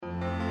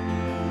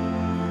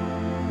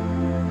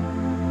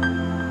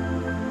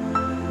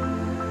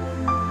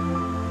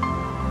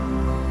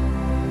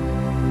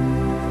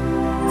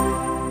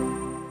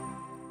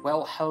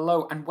Well,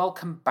 hello and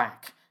welcome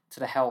back to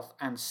the Health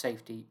and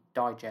Safety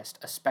Digest,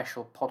 a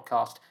special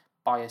podcast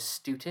by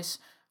Astutis.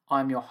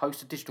 I'm your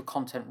host, a digital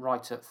content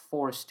writer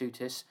for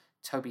Astutis,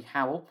 Toby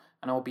Howell,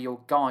 and I'll be your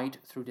guide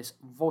through this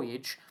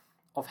voyage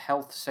of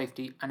health,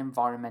 safety, and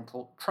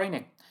environmental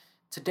training.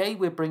 Today,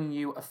 we're bringing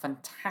you a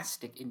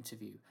fantastic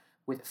interview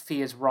with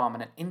Fiaz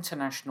Rahman, an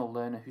international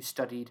learner who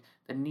studied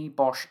the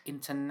NEBOSH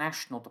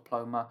International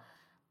Diploma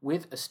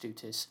with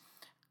Astutis.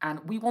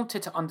 And we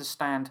wanted to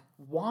understand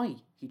why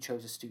he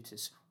chose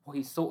Astutis, what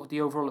he thought of the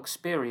overall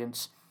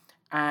experience.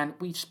 And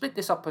we've split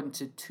this up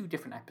into two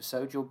different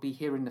episodes. You'll be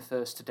hearing the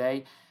first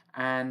today.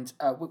 And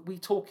we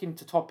talk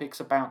into topics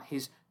about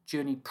his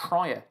journey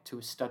prior to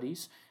his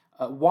studies,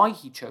 why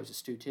he chose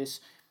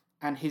Astutis,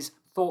 and his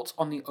thoughts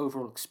on the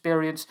overall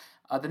experience.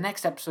 The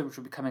next episode, which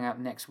will be coming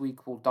out next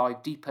week, will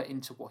dive deeper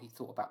into what he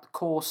thought about the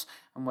course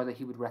and whether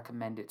he would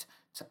recommend it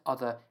to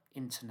other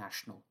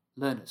international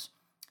learners.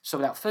 So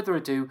without further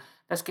ado,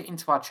 let's get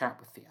into our chat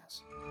with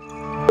Fiaz.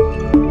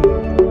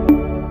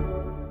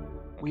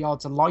 We are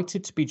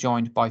delighted to be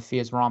joined by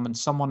Fiaz Rahman,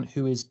 someone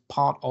who is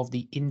part of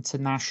the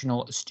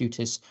international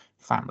Astutis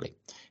family.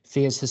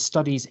 Fiaz has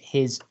studied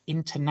his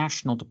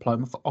international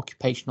diploma for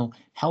occupational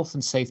health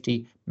and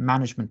safety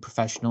management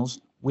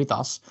professionals with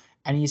us,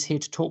 and he is here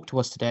to talk to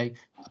us today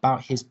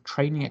about his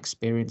training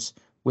experience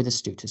with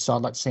Astutis. So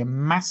I'd like to say a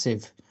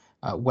massive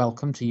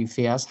welcome to you,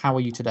 Fiaz. How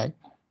are you today?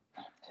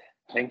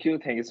 Thank you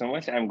so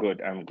much. I'm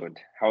good.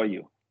 How are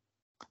you?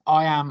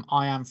 I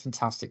am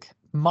fantastic.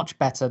 Much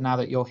better now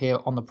that you're here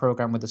on the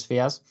program with us,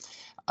 Fiaz.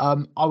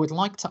 I would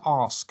like to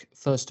ask,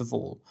 first of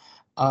all,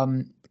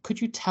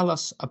 could you tell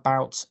us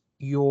about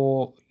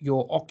your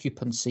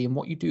occupancy and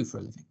what you do for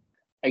a living?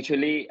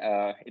 Actually,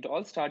 it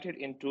all started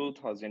in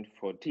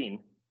 2014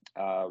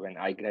 when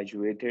I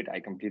graduated.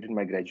 I completed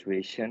my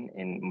graduation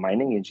in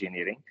mining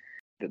engineering.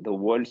 The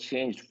world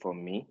changed for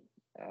me.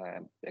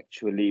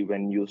 Actually,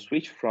 when you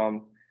switch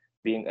from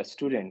being a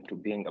student to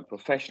being a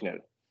professional,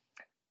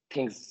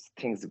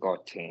 things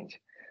got changed.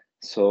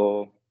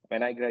 So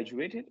when I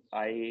graduated,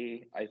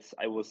 I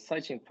was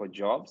searching for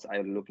jobs. I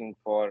was looking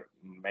for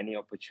many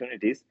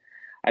opportunities.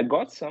 I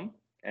got some,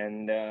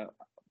 and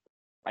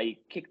I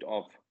kicked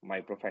off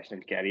my professional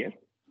career.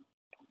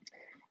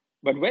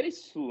 But very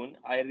soon,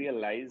 I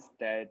realized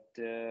that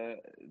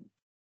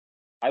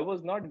I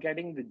was not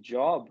getting the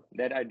job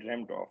that I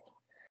dreamt of.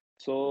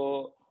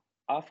 So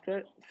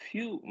after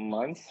few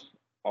months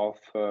of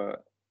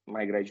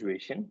my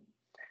graduation,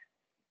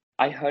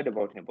 I heard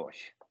about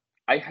NEBOSH.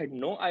 I had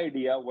no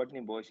idea what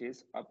NEBOSH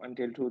is up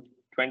until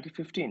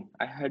 2015.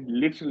 I had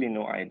literally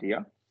no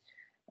idea.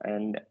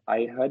 And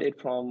I heard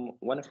it from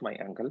one of my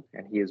uncle,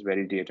 and he is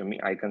very dear to me.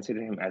 I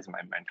consider him as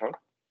my mentor.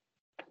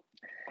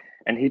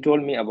 And he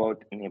told me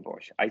about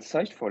NEBOSH. I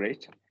searched for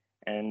it,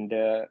 and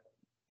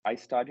I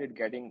started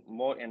getting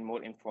more and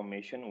more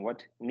information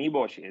what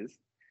NEBOSH is.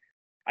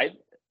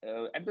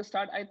 At the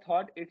start, I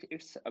thought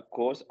it's a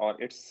course or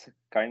it's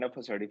kind of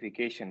a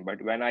certification.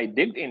 But when I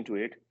digged into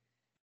it,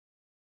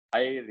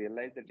 I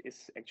realized that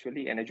it's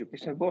actually an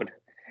educational board.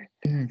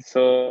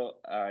 So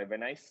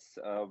when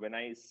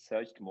I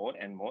searched more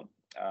and more,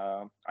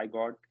 I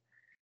got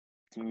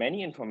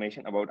many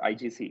information about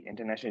IGC,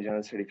 International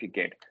General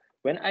Certificate.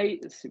 When I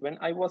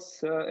was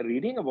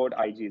reading about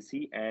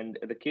IGC and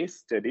the case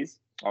studies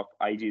of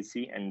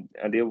IGC, and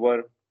there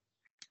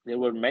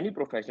were many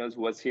professionals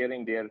who were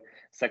sharing their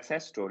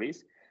success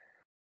stories,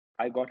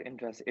 I got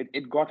interested.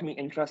 It got me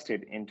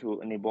interested into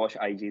NEBOSH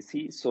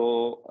IGC.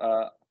 So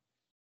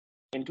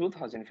in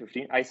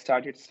 2015, I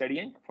started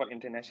studying for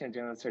International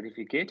General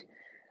Certificate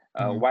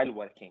while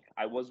working.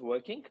 I was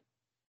working,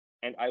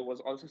 and I was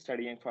also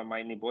studying for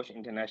my NEBOSH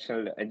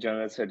International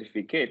General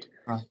Certificate.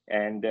 Right.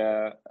 And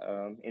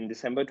in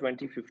December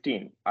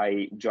 2015,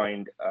 I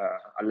joined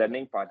a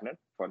learning partner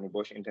for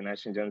NEBOSH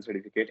International General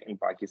Certificate in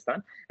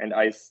Pakistan, and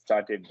I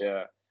started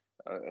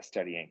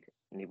studying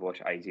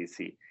NEBOSH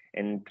IGC.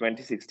 In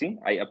 2016,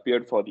 I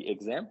appeared for the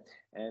exam,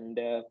 and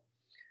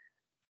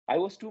I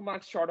was 2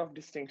 marks short of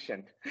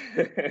distinction.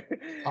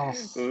 Oh.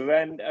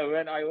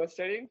 When I was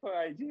studying for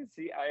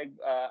IGC,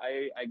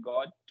 I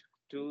got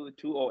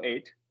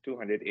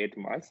 208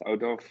 marks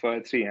out of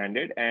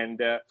 300,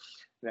 and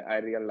I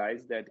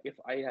realized that if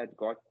I had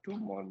got 2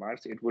 more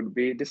marks, it would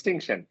be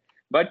distinction.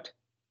 But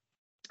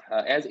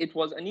as it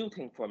was a new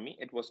thing for me,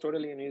 it was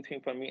totally a new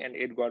thing for me, and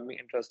it got me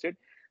interested.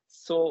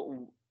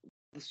 So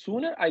the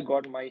sooner I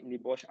got my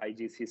NEBOSH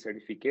IGC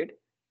certificate,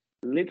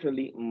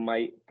 literally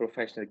my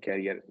professional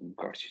career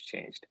got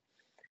changed.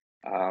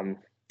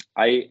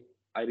 I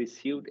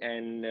received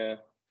a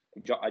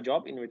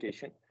job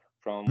invitation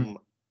from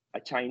a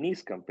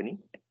Chinese company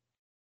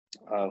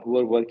who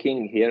were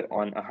working here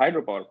on a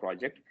hydropower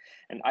project,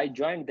 and I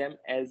joined them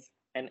as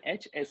an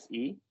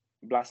HSE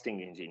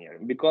blasting engineer,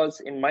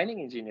 because in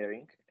mining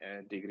engineering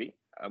degree,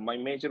 my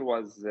major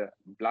was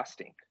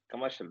blasting,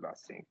 commercial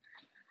blasting,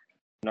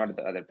 not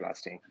the other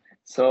blasting.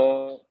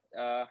 So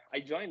I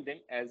joined them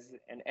as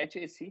an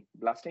HSE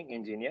blasting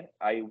engineer.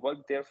 I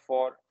worked there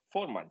for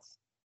 4 months,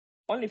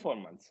 only 4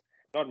 months,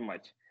 not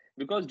much.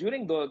 because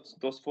during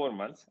those 4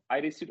 months, I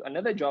received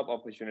another job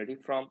opportunity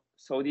from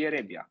Saudi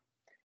Arabia.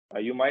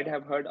 You might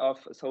have heard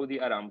of Saudi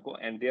Aramco,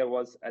 and there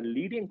was a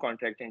leading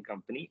contracting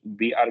company,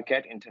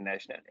 BRCAT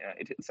International.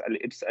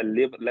 It's a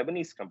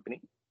Lebanese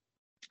company,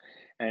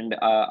 and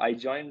I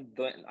joined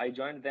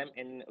them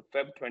in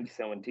Feb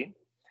 2017.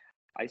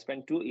 I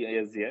spent 2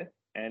 years there,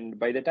 and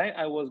by the time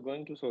I was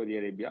going to Saudi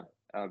Arabia,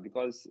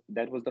 because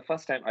that was the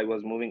first time I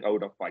was moving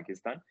out of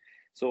Pakistan,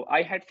 so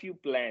I had few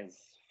plans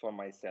for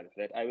myself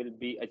that I will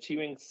be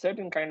achieving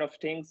certain kind of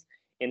things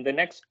in the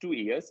next 2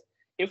 years.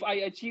 If I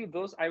achieve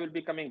those, I will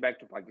be coming back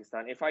to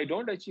Pakistan. If I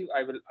don't achieve,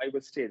 I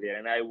will stay there,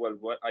 and I will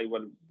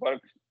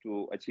work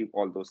to achieve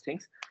all those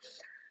things.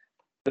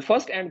 The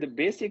first and the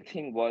basic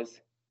thing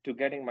was to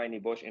getting my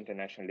NEBOSH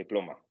international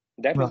diploma.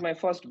 That was Right. my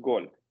first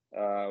goal,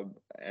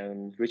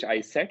 and which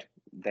I set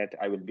that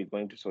I will be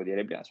going to Saudi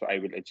Arabia, so I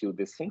will achieve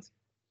these things.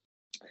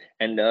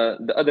 And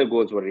the other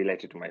goals were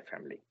related to my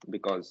family,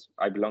 because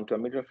I belong to a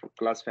middle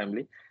class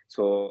family,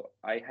 so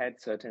I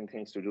had certain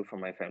things to do for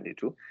my family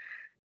too.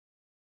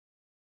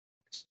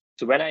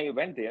 So when I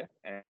went there,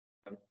 and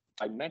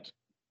I met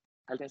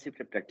health and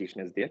safety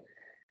practitioners there,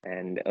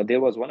 and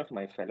there was one of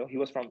my fellow. He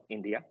was from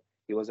India.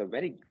 He was a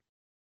very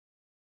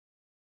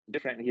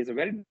different. He is a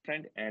very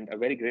different and a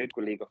very great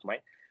colleague of mine.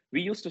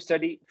 We used to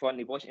study for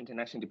NEBOSH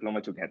International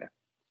Diploma together.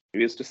 We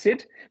used to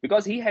sit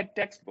because he had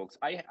textbooks.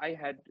 I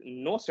had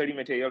no study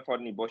material for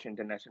NEBOSH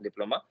International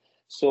Diploma.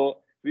 So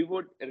we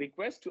would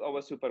request to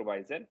our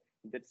supervisor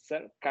that,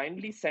 sir,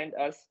 kindly send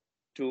us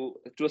to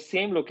a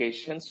same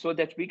location so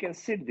that we can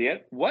sit there,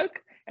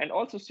 work, and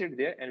also sit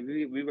there, and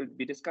we will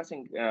be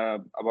discussing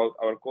about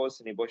our course,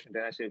 NEBOSH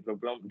International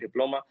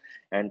Diploma,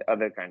 and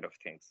other kind of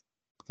things.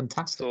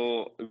 Fantastic.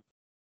 So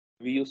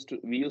we used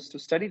to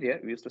study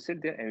there. We used to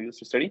sit there and we used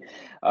to study.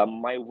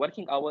 My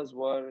working hours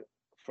were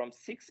from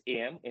 6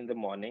 a.m. in the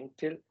morning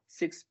till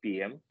 6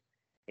 p.m.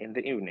 in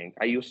the evening.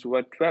 I used to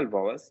work 12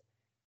 hours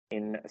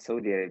in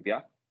Saudi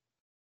Arabia,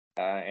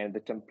 and the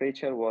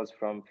temperature was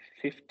from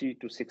 50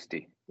 to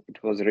 60.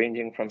 It was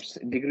ranging from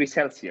degrees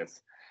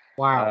Celsius.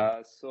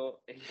 Wow. So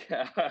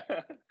yeah.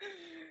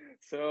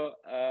 So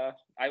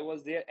I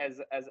was there as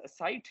a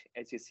site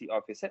HSC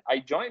officer. I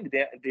joined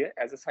there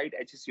as a site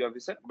HSC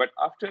officer, but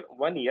after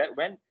 1 year,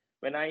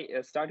 when I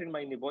started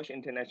my NEBOSH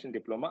International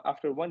Diploma,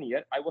 after 1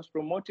 year, I was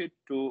promoted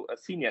to a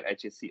senior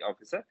HSC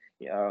officer,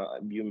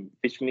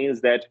 which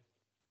means that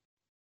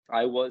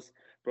I was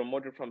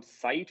promoted from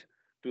site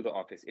to the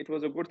office. It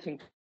was a good thing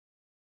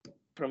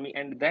for me,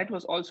 and that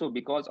was also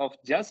because of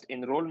just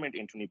enrollment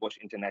into NEBOSH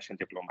International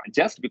Diploma.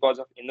 Just because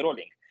of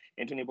enrolling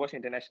into NEBOSH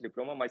International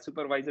Diploma, my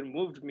supervisor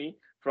moved me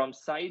from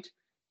site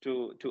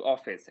to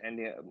office, and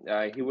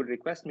he would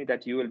request me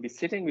that you will be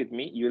sitting with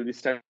me, you will be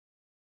studying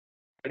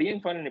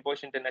for a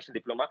NEBOSH International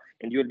Diploma,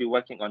 and you will be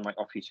working on my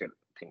official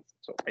things.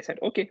 So I said,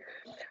 okay.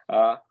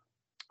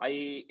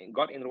 I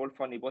got enrolled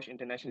for NEBOSH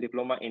International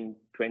Diploma in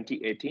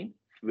 2018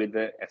 with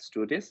the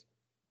Astutis,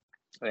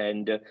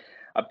 and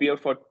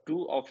appeared for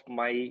two of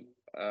my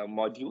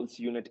modules,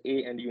 Unit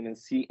A and Unit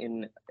C,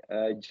 in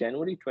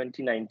January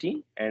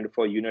 2019, and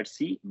for Unit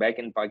C back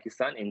in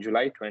Pakistan in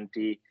July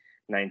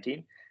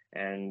 2019.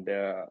 And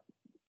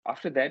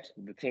after that,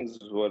 the things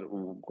were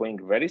going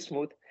very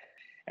smooth.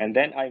 And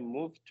then I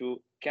moved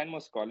to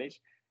Canmos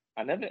College,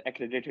 another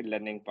accredited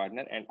learning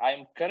partner, and I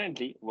am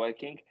currently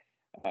working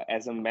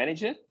as a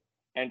manager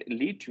and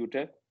lead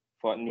tutor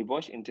for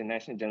NEBOSH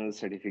International General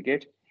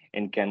Certificate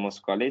in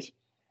Canmos College.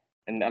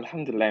 And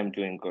Alhamdulillah, I'm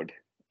doing good.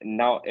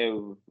 Now,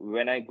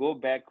 when I go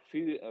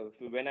few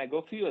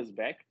years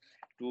back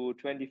to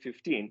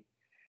 2015,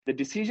 the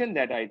decision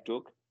that I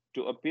took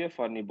to appear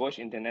for NEBOSH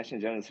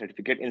International General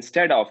Certificate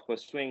instead of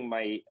pursuing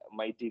my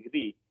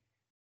degree,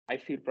 I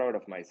feel proud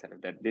of myself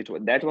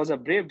that was a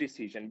brave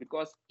decision,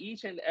 because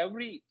each and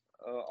every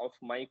of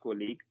my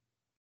colleague,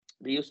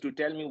 they used to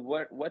tell me,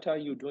 what are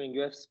you doing?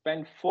 You have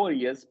spent 4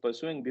 years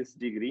pursuing this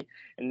degree,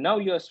 and now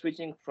you are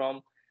switching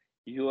from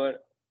your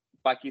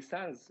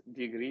Pakistan's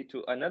degree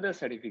to another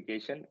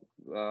certification.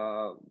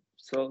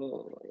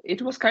 So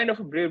it was kind of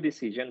a brave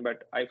decision,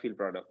 but I feel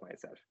proud of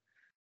myself.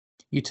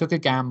 You took a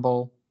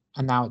gamble,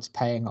 and now it's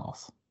paying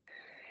off.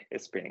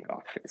 It's paying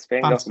off. It's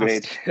paying off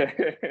great.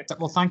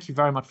 Well, thank you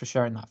very much for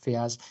sharing that,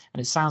 Fiaz. And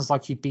it sounds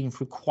like you've been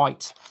through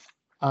quite,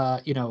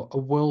 a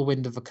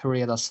whirlwind of a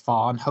career thus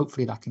far, and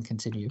hopefully that can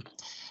continue.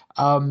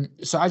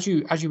 So as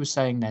you were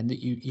saying then,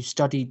 that you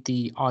studied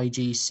the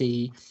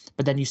IGC,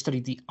 but then you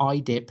studied the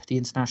IDIP, the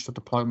International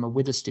Diploma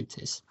with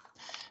Astutis.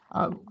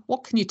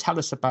 What can you tell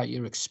us about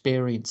your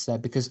experience there?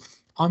 Because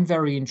I'm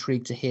very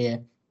intrigued to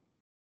hear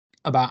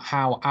about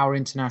how our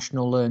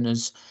international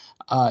learners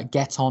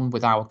get on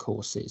with our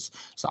courses.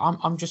 So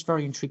I'm just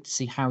very intrigued to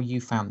see how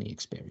you found the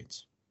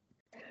experience.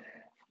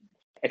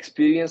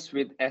 Experience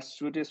with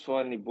Astutis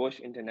for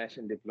NEBOSH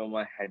International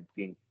Diploma had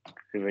been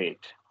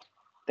great.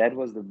 That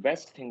was the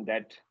best thing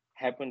that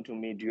happened to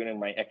me during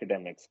my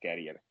academics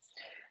career.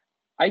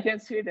 I can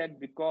say that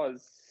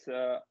because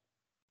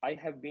I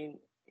have been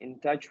in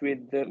touch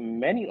with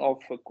many of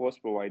course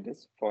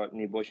providers for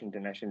NEBOSH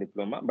International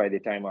Diploma by the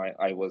time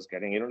I was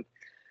getting enrolled.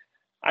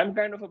 I'm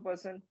kind of a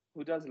person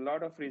who does a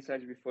lot of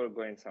research before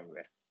going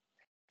somewhere.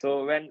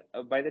 So when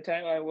by the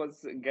time I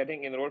was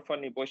getting enrolled for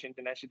NEBOSH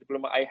International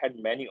Diploma, I had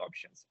many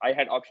options. I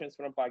had options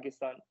from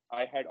Pakistan.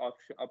 I had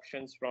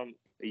options from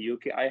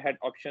UK. I had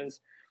options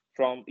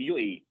from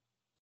UAE,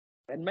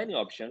 and many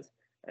options.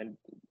 And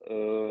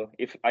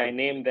if I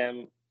name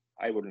them,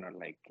 I would not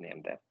like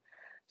name them.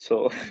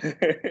 So,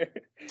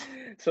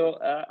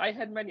 I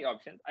had many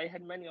options.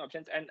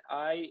 And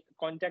I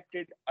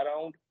contacted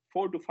around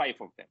 4 to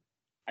 5 of them.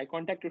 I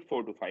contacted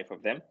 4 to 5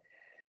 of them,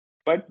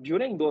 but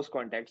during those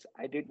contacts,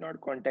 I did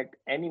not contact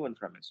anyone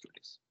from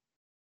Astutis.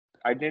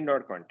 I did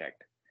not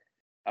contact.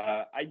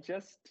 I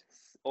just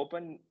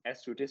opened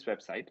Astutis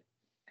website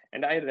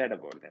and I read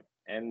about them.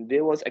 And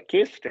there was a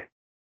case study.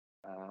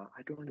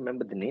 I don't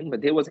remember the name,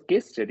 but there was a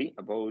case study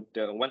about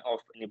one of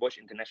NEBOSH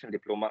International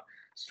Diploma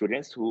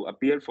students who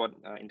appeared for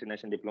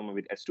International Diploma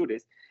with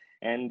Astutis.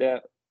 And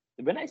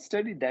when I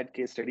studied that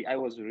case study, I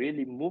was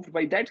really moved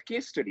by that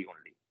case study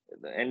only.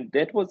 And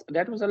that was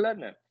a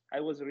learner. I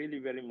was really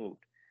very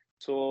moved.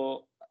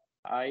 So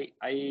I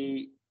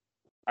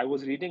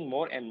was reading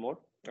more and more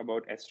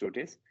about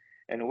Astutis.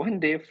 And one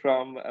day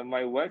from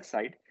my work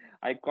site,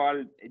 I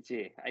called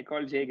Jay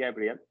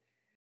Gabriel.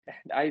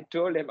 I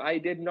told him, I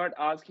did not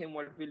ask him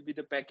what will be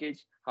the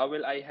package, how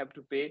will I have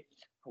to pay,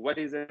 what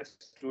is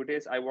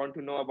Astutis, I want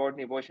to know about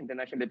NEBOSH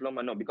International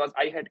Diploma. No, because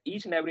I had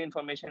each and every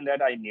information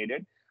that I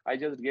needed. I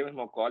just gave him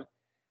a call.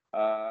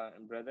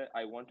 Brother,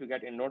 I want to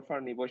get enrolled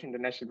for NEBOSH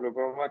International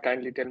Diploma.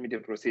 Kindly tell me the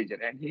procedure.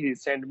 And he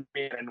sent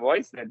me an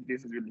invoice that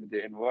this will be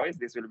the invoice,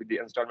 this will be the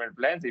installment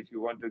plans if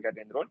you want to get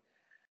enrolled.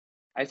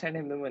 I sent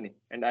him the money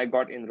and I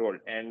got enrolled.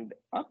 And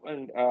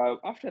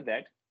after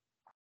that,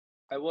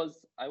 I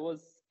was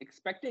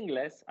expecting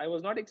less. I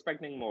was not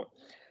expecting more.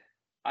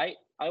 I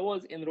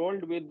was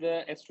enrolled with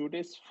the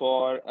Astutis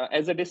for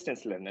as a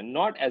distance learner,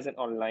 not as an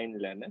online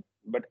learner,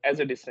 but as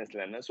a distance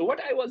learner. So what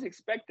I was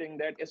expecting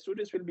that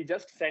Astutis will be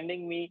just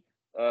sending me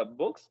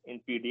books in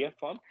PDF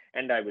form,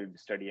 and I will be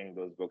studying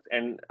those books.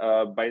 And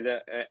by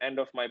the end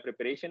of my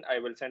preparation, I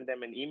will send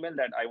them an email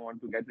that I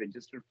want to get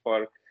registered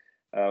for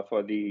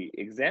the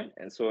exam,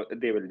 and so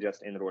they will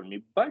just enroll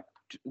me. But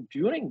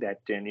during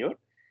that tenure,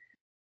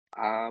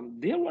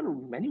 there were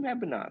many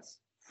webinars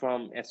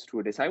from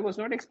Astutis. I was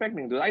not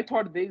expecting those. I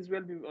thought these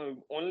will be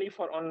only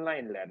for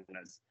online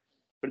learners.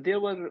 But there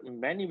were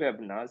many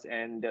webinars,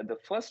 and the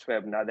first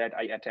webinar that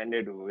I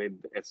attended with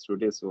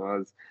Astutis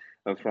was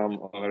from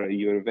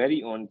your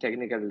very own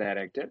technical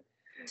director.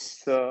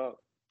 So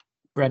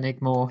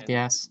Brennick Moore,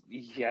 yes.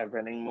 Yeah,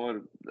 Brenning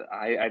Moore,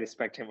 I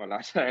respect him a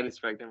lot. I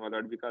respect him a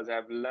lot because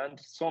I've learned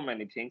so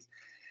many things.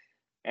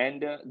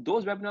 And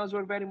those webinars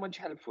were very much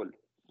helpful.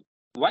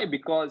 Why?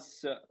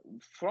 Because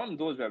from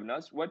those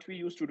webinars, what we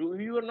used to do,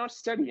 we were not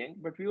studying,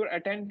 but we were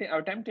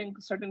attempting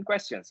certain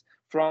questions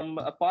from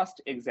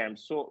past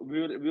exams. So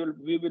we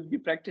will be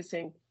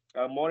practicing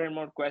more and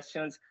more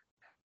questions,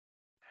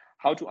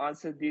 how to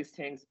answer these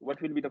things,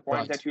 what will be the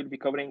points that Right. you'll be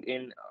covering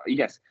in.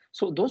 Yes.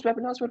 So those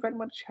webinars were very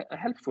much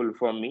helpful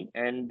for me.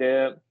 And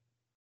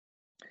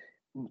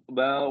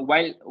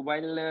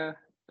while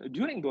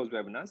during those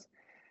webinars,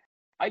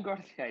 I got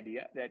the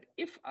idea that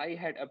if I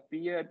had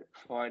appeared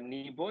for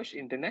NEBOSH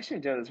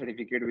International Journal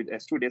Certificate with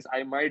Astutis,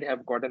 I might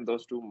have gotten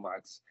those 2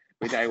 marks,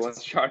 which I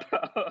was short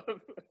of.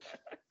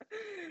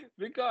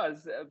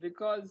 because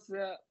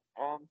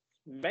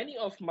many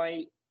of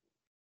my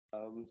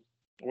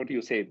what do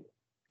you say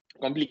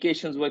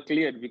complications were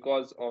cleared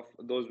because of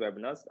those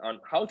webinars on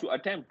how to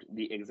attempt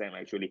the exam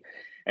actually.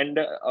 And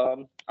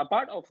a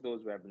part of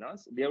those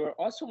webinars, there were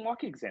also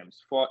mock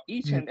exams for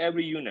each and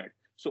every unit.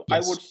 So I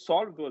Yes. would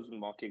solve those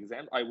mock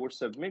exams. I would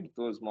submit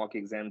those mock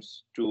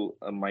exams to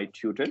my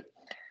tutor.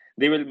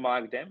 They will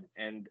mark them,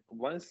 and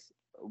once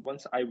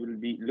I will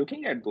be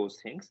looking at those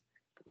things,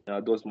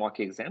 those mock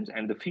exams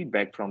and the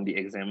feedback from the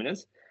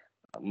examiners,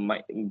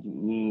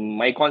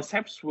 my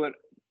concepts were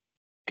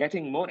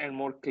getting more and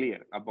more clear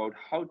about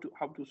how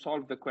to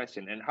solve the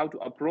question and how to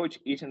approach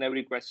each and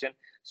every question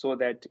so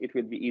that it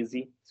will be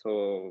easy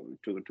so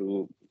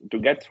to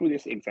get through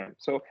this exam.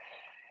 So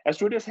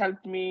Astutis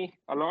helped me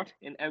a lot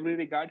in every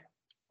regard.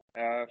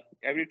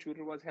 Every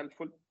tutor was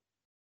helpful.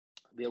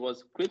 There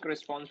was quick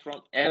response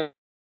from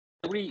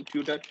every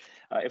tutor.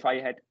 If I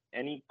had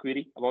any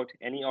query about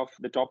any of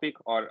the topic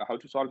or how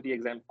to solve the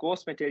exam,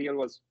 course material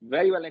was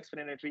very well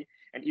explanatory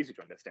and easy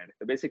to understand.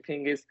 The basic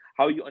thing is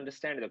how you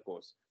understand the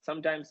course.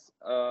 Sometimes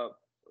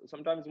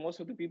most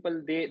of the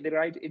people, they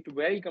write it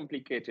very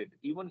complicated.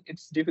 Even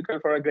it's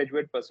difficult for a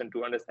graduate person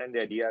to understand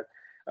the ideas.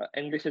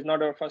 English is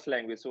not our first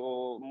language,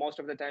 so most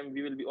of the time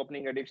we will be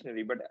opening a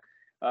dictionary. But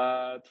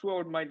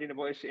throughout my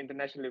NEBOSH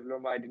International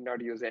Diploma, I did not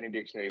use any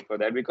dictionary for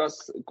that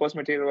because course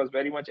material was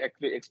very much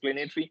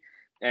explanatory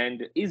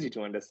and easy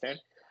to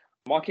understand.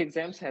 Mock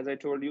exams, as I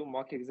told you,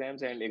 mock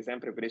exams and exam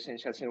preparation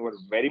session were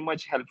very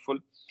much helpful.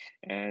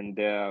 And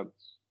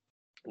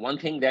one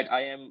thing that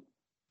I am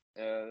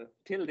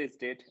till this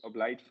date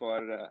obliged for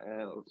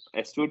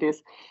Astutis,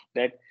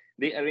 that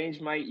they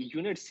arranged my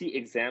Unit C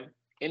exam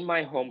in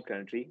my home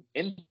country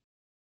in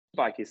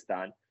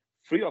Pakistan for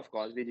free of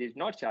cost. They did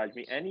not charge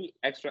me any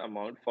extra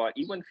amount for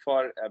even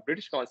for a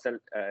British Council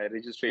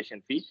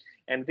registration fee,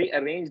 and they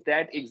arranged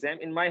that exam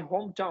in my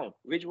hometown,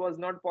 which was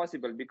not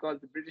possible because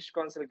the British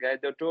Council guy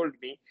they told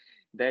me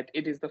that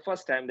it is the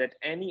first time that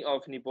any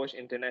of NEBOSH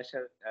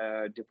international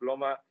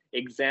diploma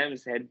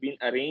exams had been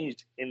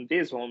arranged in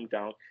this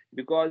hometown,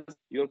 because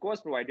your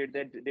course provided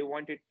that they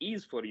wanted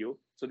ease for you,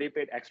 so they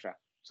paid extra.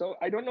 So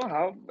I don't know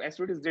how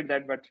Astutis did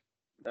that, but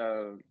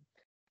uh,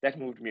 that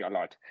moved me a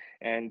lot.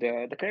 And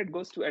the credit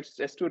goes to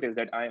Astutis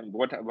that I am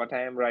what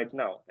I am right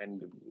now,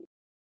 and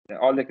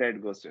all the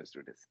credit goes to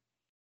Astutis.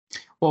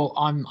 Well,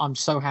 I'm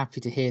so happy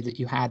to hear that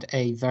you had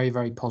a very,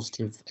 very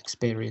positive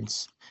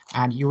experience.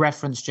 And you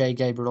referenced Jay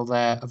Gabriel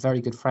there, a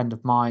very good friend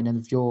of mine and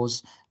of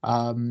yours,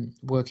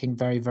 working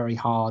very, very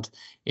hard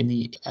in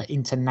the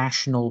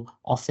international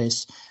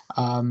office.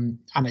 And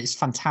it's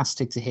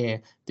fantastic to hear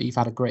that you've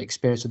had a great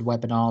experience with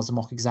webinars and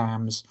mock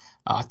exams.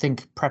 I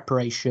think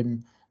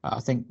preparation, I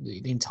think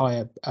the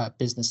entire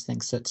business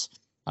thinks that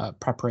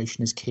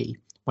preparation is key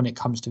when it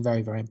comes to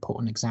very, very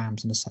important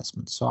exams and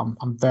assessments. So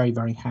I'm very,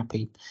 very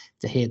happy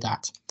to hear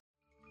that.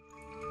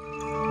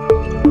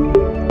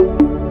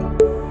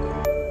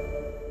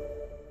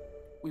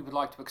 We would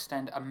like to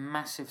extend a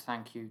massive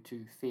thank you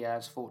to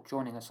Fiaz for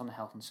joining us on the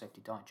Health and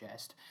Safety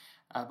Digest.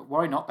 But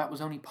worry not, that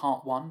was only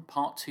part one.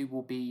 Part two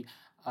will be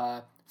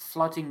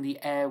flooding the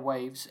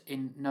airwaves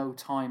in no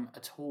time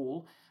at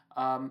all.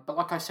 But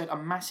like I said, a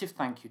massive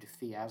thank you to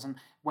Fiaz. And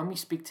when we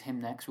speak to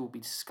him next, we'll be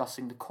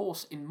discussing the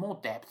course in more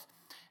depth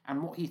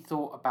and what he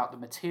thought about the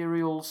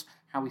materials,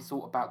 how he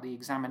thought about the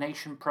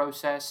examination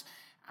process,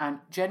 and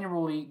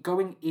generally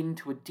going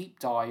into a deep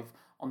dive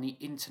on the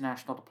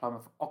International Diploma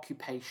of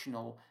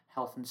Occupational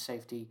Health and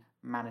Safety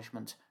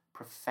Management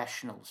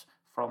Professionals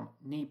from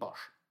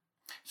NEBOSH.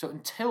 So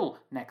until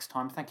next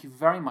time, thank you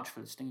very much for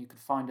listening. You can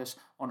find us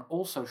on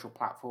all social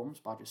platforms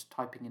by just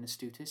typing in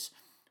Astutis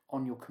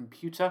on your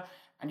computer,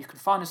 and you can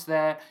find us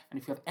there. And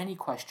if you have any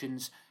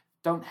questions,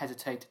 don't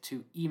hesitate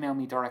to email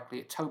me directly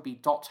at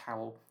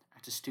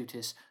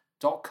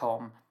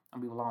toby.howell@astutis.com,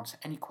 and we will answer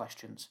any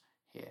questions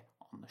here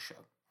on the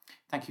show.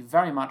 Thank you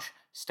very much.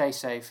 Stay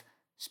safe.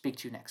 Speak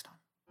to you next time.